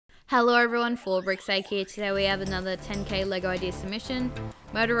Hello everyone, 4Brick's here. Today we have another 10k LEGO idea submission,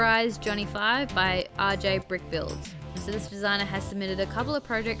 Motorised Johnny Five by RJ BrickBuilds. So this designer has submitted a couple of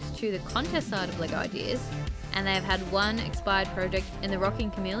projects to the contest side of LEGO ideas, and they have had one expired project in the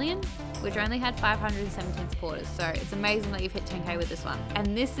Rocking Chameleon, which only had 517 supporters, so it's amazing that you've hit 10k with this one.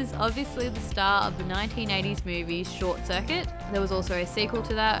 And this is obviously the star of the 1980s movie Short Circuit. There was also a sequel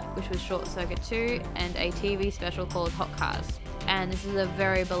to that, which was Short Circuit 2, and a TV special called Hot Cars. And this is a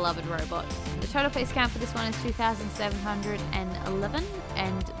very beloved robot. The total piece count for this one is 2,711,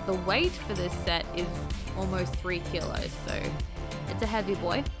 and the weight for this set is almost 3 kilos, so it's a heavy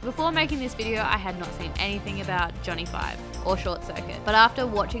boy. Before making this video, I had not seen anything about Johnny Five or Short Circuit, but after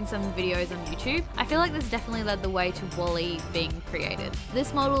watching some videos on YouTube, I feel like this definitely led the way to WALL-E being created.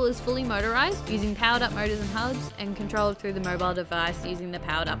 This model is fully motorized, using powered up motors and hubs, and controlled through the mobile device using the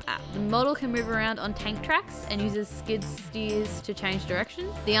powered up app. The model can move around on tank tracks and uses skid steers to change direction.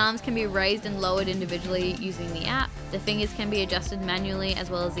 The arms can be raised and lowered individually using the app. The fingers can be adjusted manually as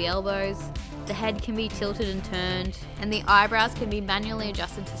well as the elbows. The head can be tilted and turned, and the eyebrows can be manually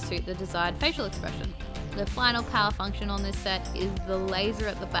adjusted to suit the desired facial expression. The final power function on this set is the laser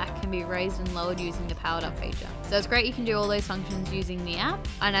at the back can be raised and lowered using the powered up feature. So it's great you can do all those functions using the app,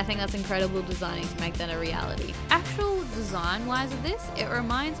 and I think that's incredible designing to make that a reality. Actual design wise of this, it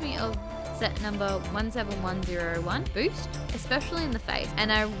reminds me of set number 17101 Boost, especially in the face,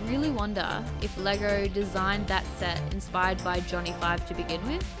 and I really wonder if LEGO designed that set inspired by Johnny Five to begin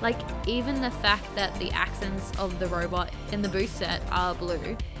with. Like, even the fact that the accents of the robot in the Boost set are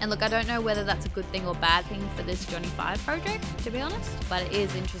blue, and look, I don't know whether that's a good thing or bad thing for this Johnny Five project, to be honest, but it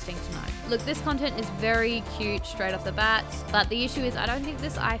is interesting to know. Look, this content is very cute straight off the bat, but the issue is I don't think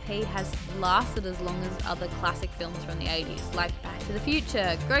this IP has lasted as long as other classic films from the 80s, like Back to the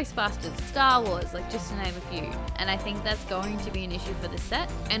Future, Ghostbusters, Star Wars, like just to name a few. And I think that's going to be an issue for this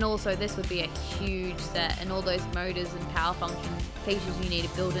set. And also this would be a huge set, and all those motors and power function features you need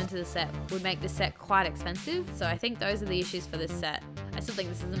to build into the set would make the set quite expensive. So I think those are the issues for this set. I still think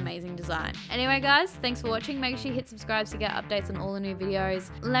this is an amazing design. Anyway guys, thanks for watching. Make sure you hit subscribe to get updates on all the new videos.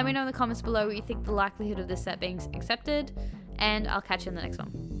 Let me know in the comments below what you think the likelihood of this set being accepted, and I'll catch you in the next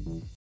one.